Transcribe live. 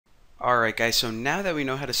Alright guys, so now that we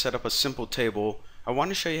know how to set up a simple table, I want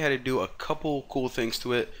to show you how to do a couple cool things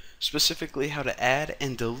to it, specifically how to add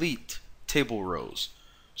and delete table rows.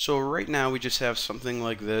 So right now we just have something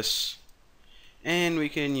like this, and we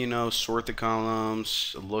can, sort the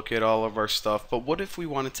columns, look at all of our stuff, but what if we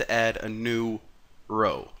wanted to add a new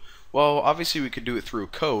row? Well, obviously we could do it through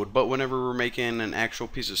code, but whenever we're making an actual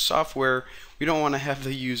piece of software, we don't want to have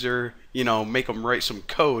the user, make them write some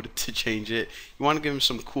code to change it. You want to give them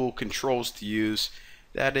some cool controls to use.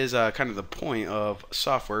 That is kind of the point of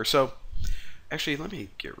software. So, actually, let me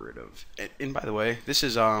get rid of. And by the way, this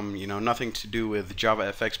is nothing to do with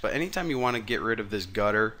JavaFX, but anytime you want to get rid of this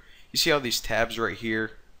gutter, you see all these tabs right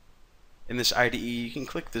here in this IDE. You can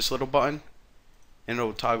click this little button, and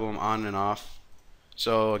it'll toggle them on and off.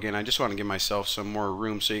 So again, I just want to give myself some more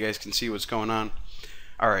room so you guys can see what's going on.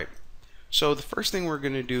 Alright, so the first thing we're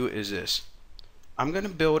going to do is this. I'm going to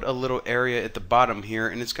build a little area at the bottom here,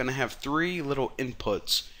 and it's going to have three little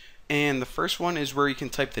inputs. And the first one is where you can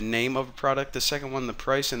type the name of a product, the second one the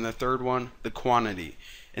price, and the third one the quantity.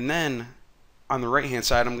 And then on the right hand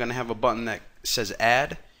side I'm going to have a button that says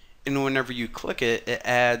add, and whenever you click it, it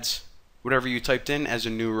adds whatever you typed in as a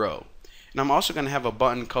new row. And I'm also going to have a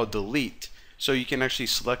button called delete. So you can actually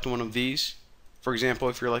select one of these. For example,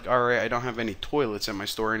 if you're like, alright, I don't have any toilets at my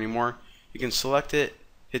store anymore, you can select it,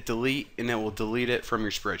 hit delete, and it will delete it from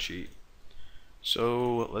your spreadsheet.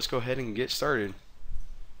 So let's go ahead and get started.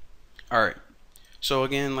 Alright, so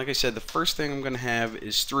again, like I said, the first thing I'm going to have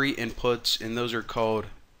is three inputs, and those are called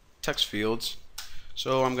text fields.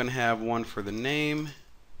 So I'm going to have one for the name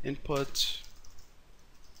input,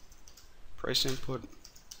 price input,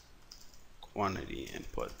 quantity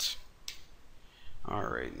input.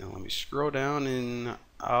 Alright, now let me scroll down and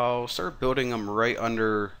I'll start building them right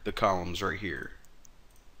under the columns right here.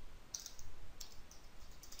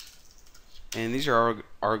 And these are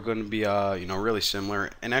going to be really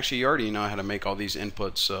similar, and actually you already know how to make all these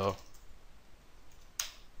inputs. So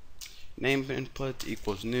name input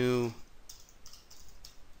equals new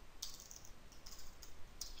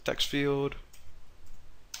text field,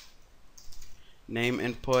 name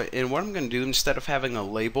input, and what I'm going to do, instead of having a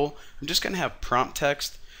label, I'm just going to have prompt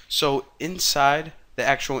text. So inside the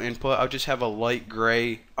actual input, I'll just have a light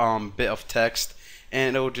gray bit of text,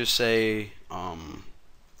 and it'll just say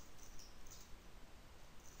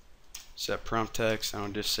set prompt text, and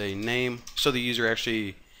I'll just say name, so the user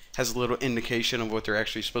actually has a little indication of what they're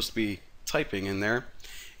actually supposed to be typing in there.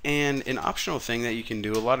 And an optional thing that you can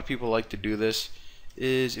do, a lot of people like to do this,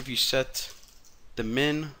 is if you set the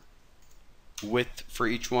min width for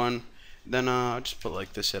each one, then I'll just put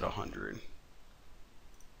like this at 100.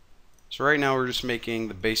 So right now we're just making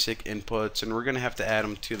the basic inputs, and we're going to have to add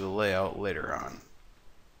them to the layout later on.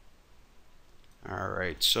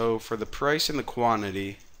 Alright, so for the price and the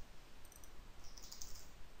quantity,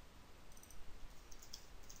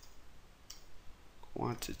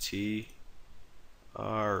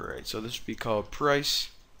 alright, so this would be called price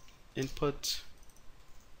input.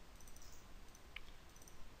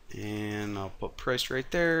 And I'll put price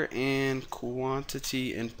right there, and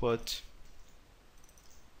quantity input,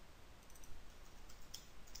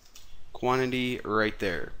 quantity right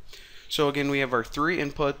there. So again, we have our three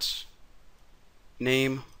inputs: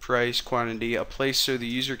 name, price, quantity, a place so the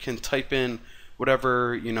user can type in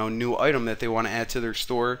whatever new item that they want to add to their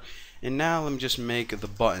store. And now let me just make the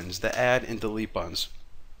buttons, the add and delete buttons.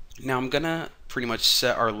 Now I'm gonna pretty much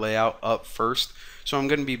set our layout up first. So I'm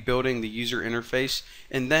going to be building the user interface,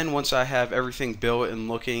 and then once I have everything built and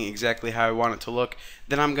looking exactly how I want it to look,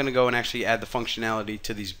 then I'm going to go and actually add the functionality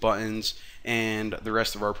to these buttons and the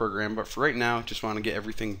rest of our program. But for right now, just want to get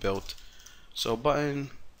everything built. So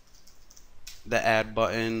button, the add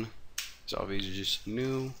button is obviously just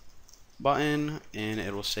new button, and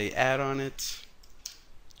it will say add on it.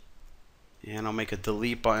 And I'll make a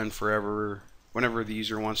delete button for whenever the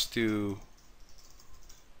user wants to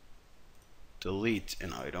delete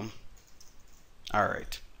an item.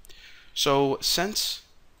 Alright, so since,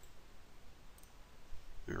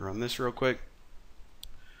 let me run this real quick.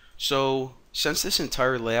 So since this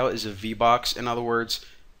entire layout is a VBox, in other words,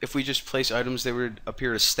 if we just place items, they would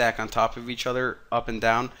appear to stack on top of each other, up and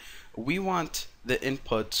down. We want the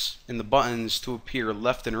inputs and the buttons to appear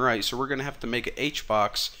left and right, so we're going to have to make an H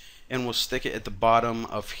box, and we'll stick it at the bottom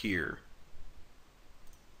of here.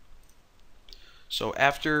 So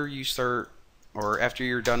after you start, or after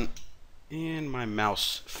you're done, and my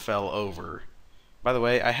mouse fell over. By the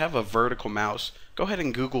way, I have a vertical mouse. Go ahead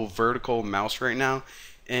and Google vertical mouse right now,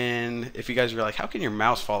 and if you guys are like, how can your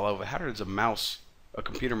mouse fall over? How does a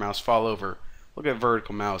computer mouse fall over? Look at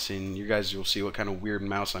vertical mouse, and you guys will see what kind of weird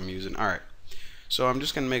mouse I'm using. Alright, So I'm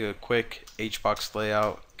just gonna make a quick hbox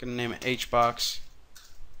layout. Gonna name it hbox.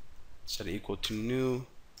 Set it equal to new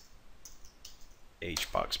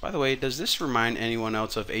hbox. By the way, does this remind anyone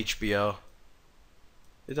else of HBL?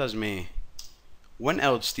 It does me. When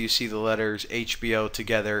else do you see the letters HBL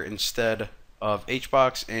together instead of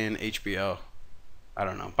hbox and HBL? I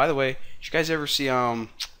don't know. By the way, did you guys ever see I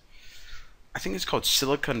think it's called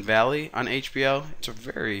Silicon Valley on HBO? It's a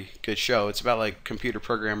very good show. It's about like computer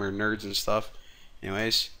programmer nerds and stuff.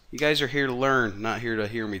 Anyways, you guys are here to learn, not here to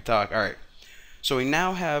hear me talk. Alright, so we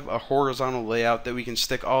now have a horizontal layout that we can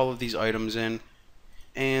stick all of these items in.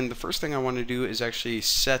 And the first thing I want to do is actually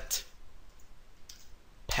set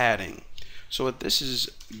padding. So what this is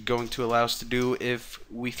going to allow us to do, if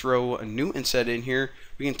we throw a new inset in here,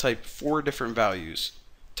 we can type 4 different values: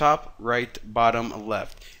 top, right, bottom,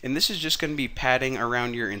 left. And this is just going to be padding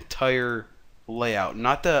around your entire layout,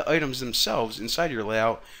 not the items themselves inside your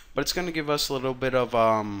layout, but it's going to give us a little bit of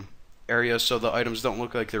area so the items don't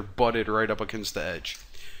look like they're butted right up against the edge.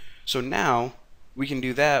 So now we can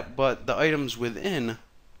do that, but the items within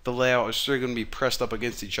the layout are still going to be pressed up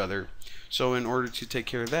against each other. So in order to take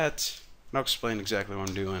care of that, and I'll explain exactly what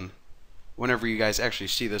I'm doing whenever you guys actually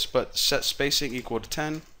see this, but set spacing equal to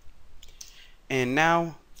 10. And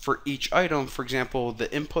now for each item, for example, the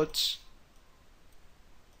inputs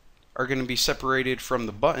are going to be separated from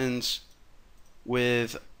the buttons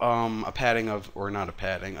with a padding of, or not a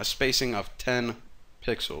padding, a spacing of 10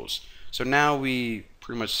 pixels. So now we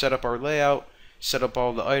pretty much set up our layout, set up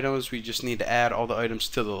all the items. We just need to add all the items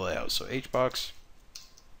to the layout. So hbox,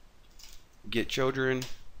 get children,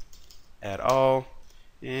 add all,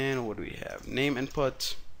 and what do we have? Name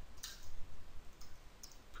input,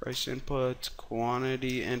 price input,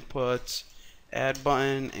 quantity input, add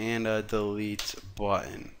button, and a delete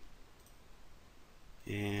button.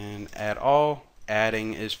 And add all,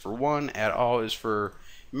 adding is for one, add all is for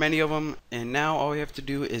many of them. And now all we have to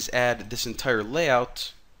do is add this entire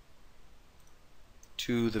layout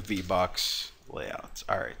to the VBox layout.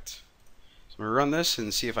 Alright, so I'm going to run this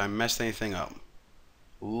and see if I messed anything up.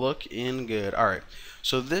 Looking good. Alright,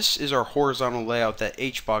 so this is our horizontal layout, that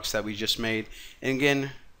hbox that we just made. And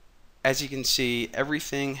again, as you can see,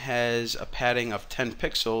 everything has a padding of 10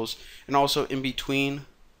 pixels, and also in between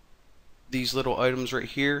these little items right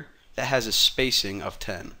here, that has a spacing of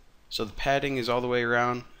 10. So the padding is all the way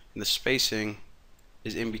around, and the spacing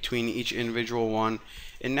is in between each individual one.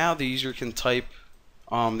 And now the user can type,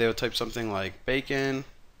 they'll type something like bacon,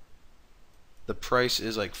 the price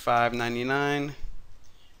is like $5.99,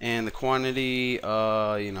 and the quantity,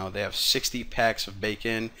 they have 60 packs of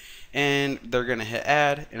bacon, and they're gonna hit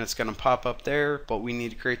add, and it's gonna pop up there. But we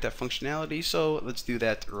need to create that functionality, so let's do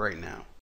that right now.